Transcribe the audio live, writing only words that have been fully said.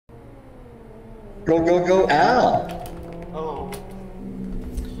Go, go, go, Al. Oh.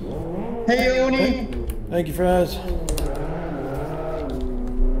 Hey, Oni. Thank you, Fraz.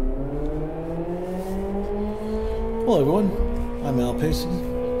 Hello, everyone. I'm Al Payson.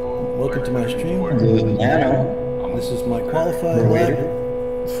 Welcome to my stream. This is Nano. This is my qualified lap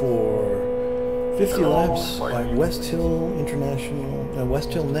for 50 laps at Westhill International,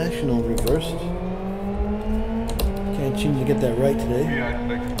 Westhill National Reversed. Can't seem to get that right today.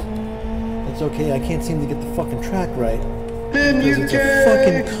 That's okay, I can't seem to get the fucking track right. Because it's a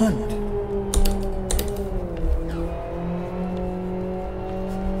fucking cunt.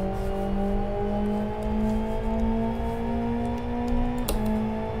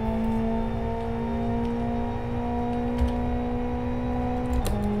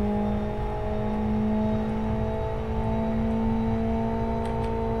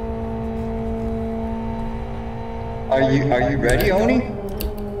 Are you ready, Oni?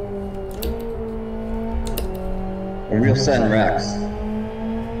 Or we'll send Rex.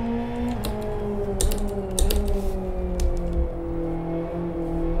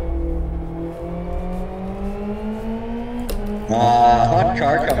 Hot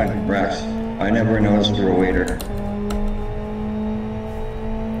car coming, Rex. I never noticed you were a waiter.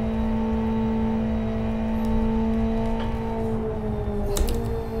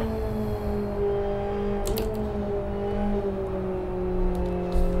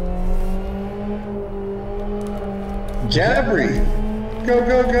 Jabri! Go,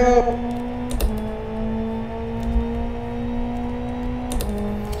 go, go!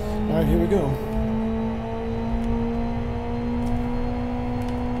 Alright, here we go.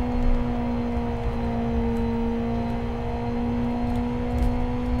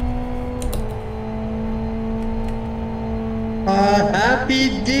 Happy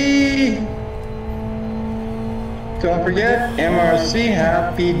D! Don't forget, MRC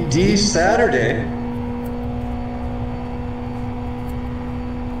Happy D Saturday.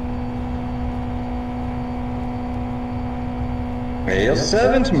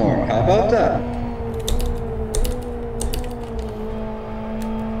 AL7 tomorrow, how about that?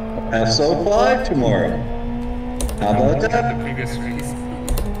 SO5 tomorrow. How about that? The previous race.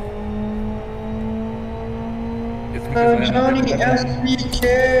 Johnny SBK!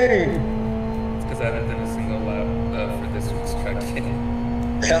 It's because I haven't done a single lap for this week's track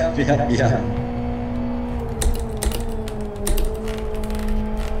yet. Yeah.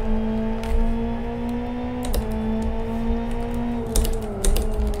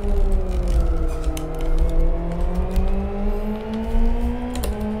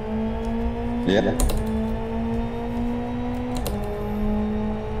 Yeah.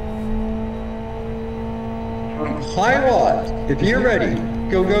 Hi, Watt. If you're ready,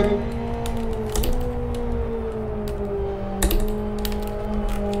 go, go.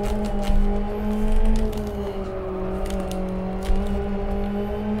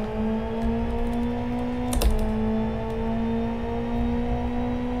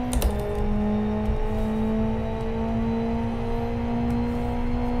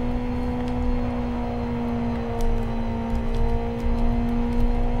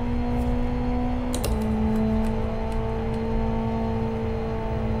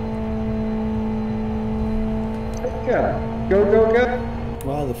 Go, go, go.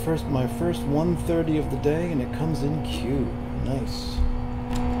 Wow, my first 130 of the day, and it comes in Q. Nice.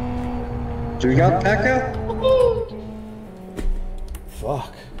 Do we got Pekka?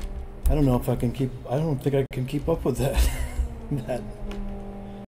 Fuck. I don't know if I can keep. I don't think I can keep up with that. that